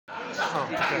Oh,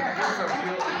 okay.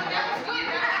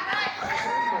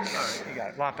 Alright, you got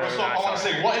it. A lot better First than off, I want to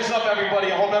thought. say, what is up,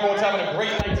 everybody? I hope everyone's having a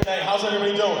great night tonight. How's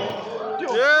everybody doing?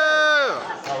 Yeah!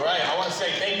 All right, I want to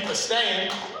say thank you for staying.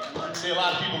 I see a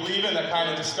lot of people leaving. That kind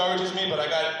of discourages me, but I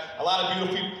got a lot of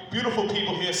beautiful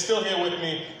people here, still here with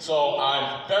me, so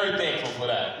I'm very thankful for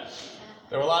that.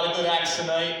 There were a lot of good acts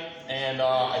tonight, and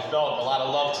I felt a lot of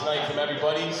love tonight from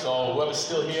everybody, so whoever's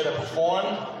still here to perform,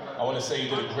 I want to say you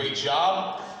did a great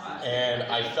job, and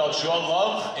I felt your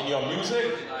love and your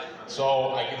music,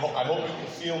 so I hope you can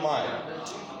feel mine.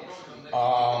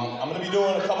 I'm going to be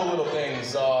doing a couple little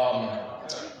things.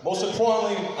 Most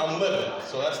importantly, I'm living,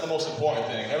 so that's the most important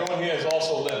thing. Everyone here is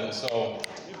also living, so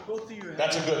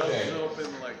that's a good thing.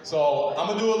 So I'm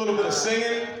going to do a little bit of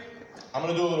singing. I'm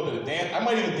going to do a little bit of dance. I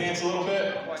might even dance a little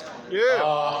bit. Yeah.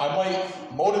 I might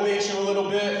motivate you a little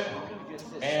bit.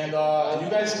 And you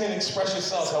guys can express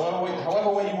yourselves however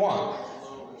way you want.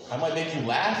 I might make you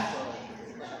laugh.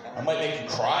 I might make you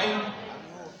cry.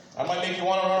 I might make you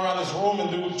want to run around this room and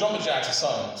do jumping jacks or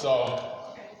something. So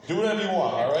do whatever you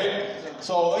want, all right?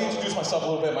 So let me introduce myself a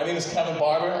little bit. My name is Kevin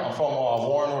Barber. I'm from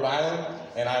Warren, Rhode Island,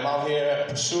 and I'm out here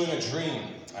pursuing a dream.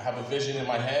 I have a vision in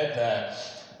my head that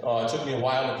it took me a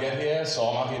while to get here, so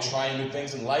I'm out here trying new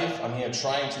things in life. I'm here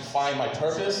trying to find my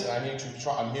purpose, and I'm here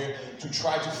to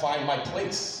try to find my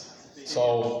place.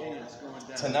 So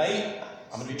tonight,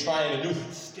 I'm going to be trying to do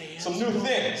some new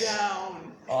things.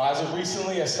 As of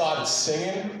recently, I started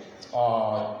singing.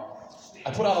 I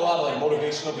put out a lot of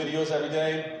motivational videos every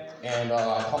day. And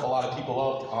I pump a lot of people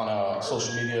up on a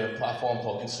social media platform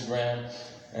called Instagram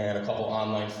and a couple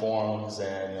online forums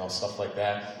and stuff like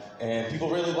that. And people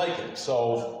really like it.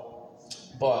 So,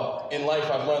 but in life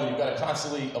I've learned that you've got to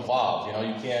constantly evolve.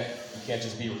 You can't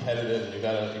just be repetitive. And you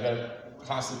gotta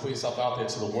constantly put yourself out there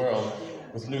to the world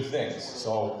with new things.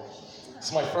 So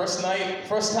it's my first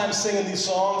time singing these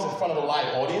songs in front of a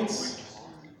live audience.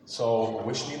 So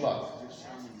wish me luck.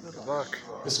 Good luck.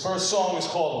 This first song is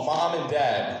called Mom and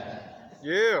Dad.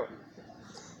 Yeah.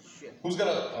 Who's gonna?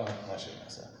 Oh, I shouldn't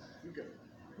mess that.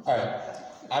 All right.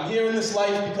 I'm here in this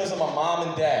life because of my mom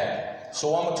and dad.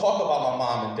 So I'm gonna talk about my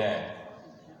mom and dad.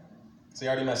 See, I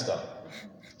already messed up.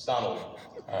 Start over. All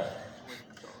right.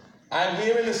 I'm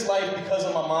here in this life because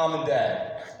of my mom and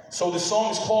dad. So the song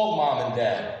is called Mom and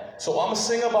Dad. So I'm gonna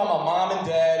sing about my mom and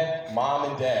dad, mom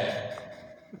and dad.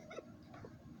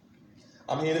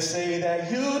 I'm here to say that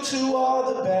you two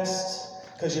are the best.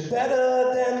 Cause you're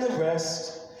better than the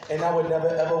rest. And I would never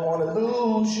ever want to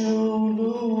lose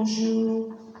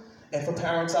you. And for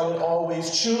parents, I would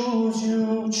always choose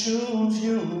you.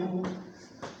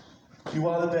 You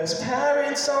are the best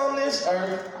parents on this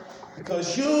earth.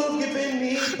 Because you've given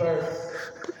me birth.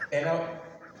 And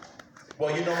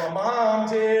my mom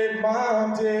did.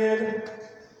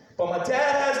 But my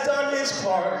dad has done his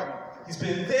part. He's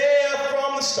been there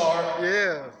from the start.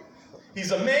 Yeah.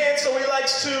 He's a man, so he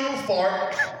likes to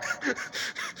fart.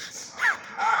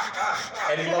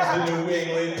 And he loves the New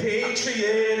England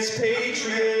Patriots.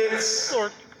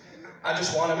 I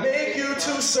just want to make you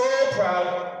two so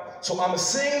proud. So I'ma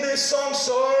sing this song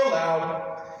so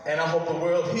loud. And I hope the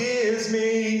world hears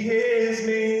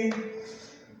me.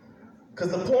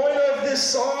 Cause the point of this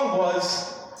song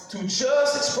was to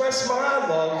just express my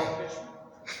love.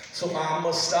 So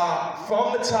I'ma start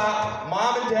from the top.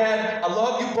 Mom and Dad, I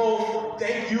love you both.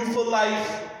 Thank you for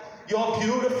life. You're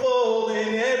beautiful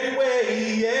in every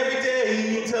way, every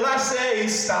day. Till I say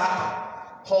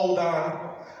stop. Hold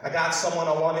on. I got someone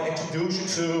I want to introduce you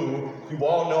to. You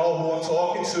all know who I'm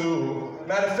talking to.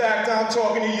 Matter of fact, I'm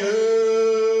talking to you.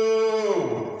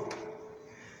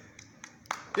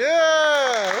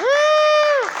 Yeah!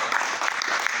 Woo!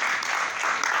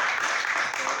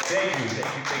 Thank you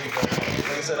very much.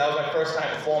 Like I said, that was my first time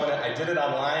performing it. I did it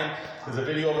online. There's a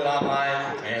video of it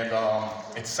online, and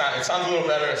it sounds a little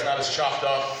better. It's not as chopped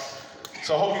up.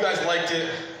 So I hope you guys liked it.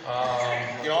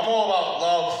 I'm all about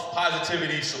love,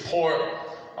 positivity, support.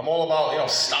 I'm all about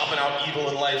stomping out evil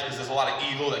in life because there's a lot of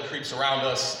evil that creeps around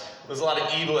us. There's a lot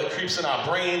of evil that creeps in our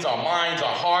brains, our minds,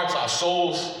 our hearts, our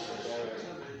souls.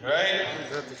 Right?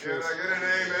 Can I get an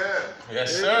amen?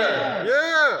 Yes, sir.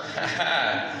 Yeah!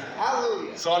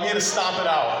 Hallelujah. So I'm here to stomp it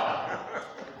out.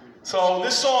 So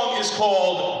this song is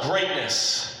called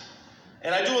Greatness.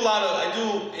 And I do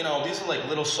these are like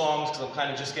little songs because I'm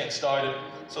kind of just getting started.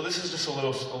 So this is just a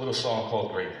little song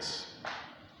called Greatness.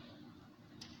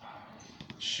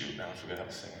 Shoot, now I forgot how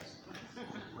to sing it.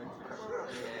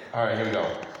 All right, here we go.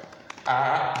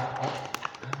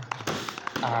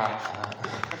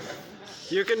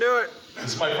 You can do it.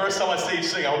 This is my first time on stage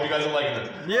singing. I hope you guys are liking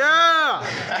it. Yeah!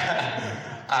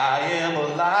 I am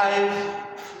alive.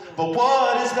 But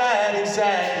what is that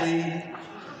exactly?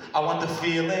 I want the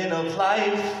feeling of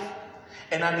life,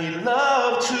 and I need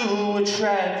love to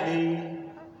attract me.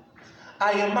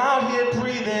 I am out here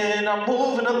breathing, I'm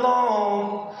moving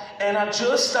along, and I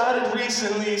just started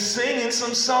recently singing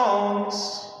some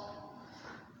songs.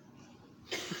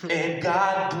 And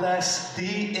God bless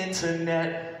the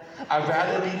internet. I'd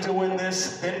rather be doing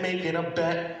this than making a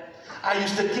bet. I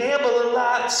used to gamble a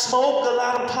lot, smoke a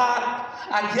lot of pot.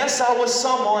 I guess I was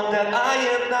someone that I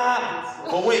am not.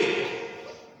 But wait,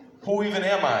 who even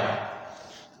am I?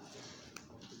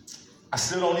 I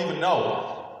still don't even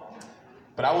know.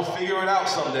 But I will figure it out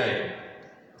someday.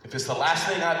 If it's the last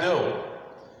thing I do.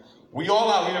 We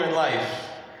all out here in life.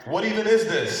 What even is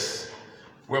this?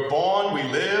 We're born, we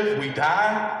live, we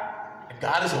die, and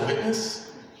God is a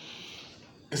witness?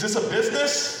 Is this a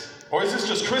business, or is this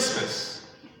just Christmas?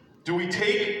 Do we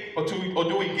take, or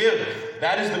do we give?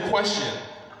 That is the question.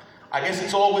 I guess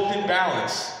it's all within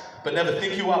balance, but never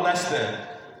think you are less than.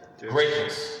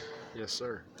 Greatness. Yes,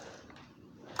 sir.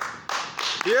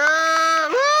 Yeah!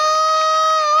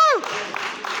 Woo!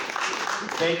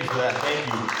 Thank you for that, thank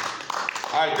you.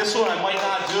 All right, this one I might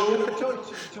not do.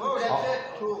 Oh, that's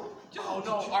it. Two. Oh,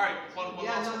 no, all right.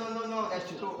 Yeah, no, that's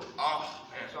two. Oh,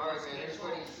 man. Sorry, man.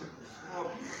 Everybody. All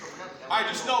right,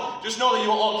 just know that you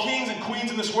are all kings and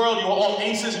queens in this world. You are all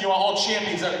aces and you are all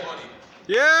champions, everybody.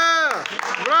 Yeah!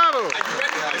 Bravo! Are you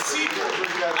ready for the sequel?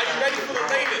 Are you ready for the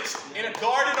latest? In a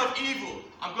garden of evil,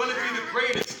 I'm going to be the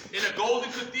greatest. In a golden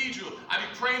cathedral, I be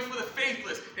praying for the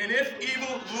faithless. And if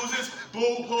evil loses,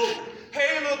 boo-hoo.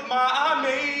 Hey, look, ma, I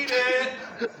made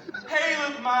it. Hey,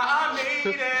 look, ma, I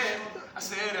made it. I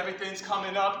said everything's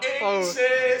coming up.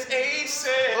 Aces, aces.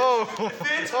 Oh, If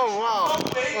it's oh, wow.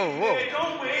 Don't wait, Oh, whoa. man,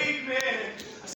 don't wait, man.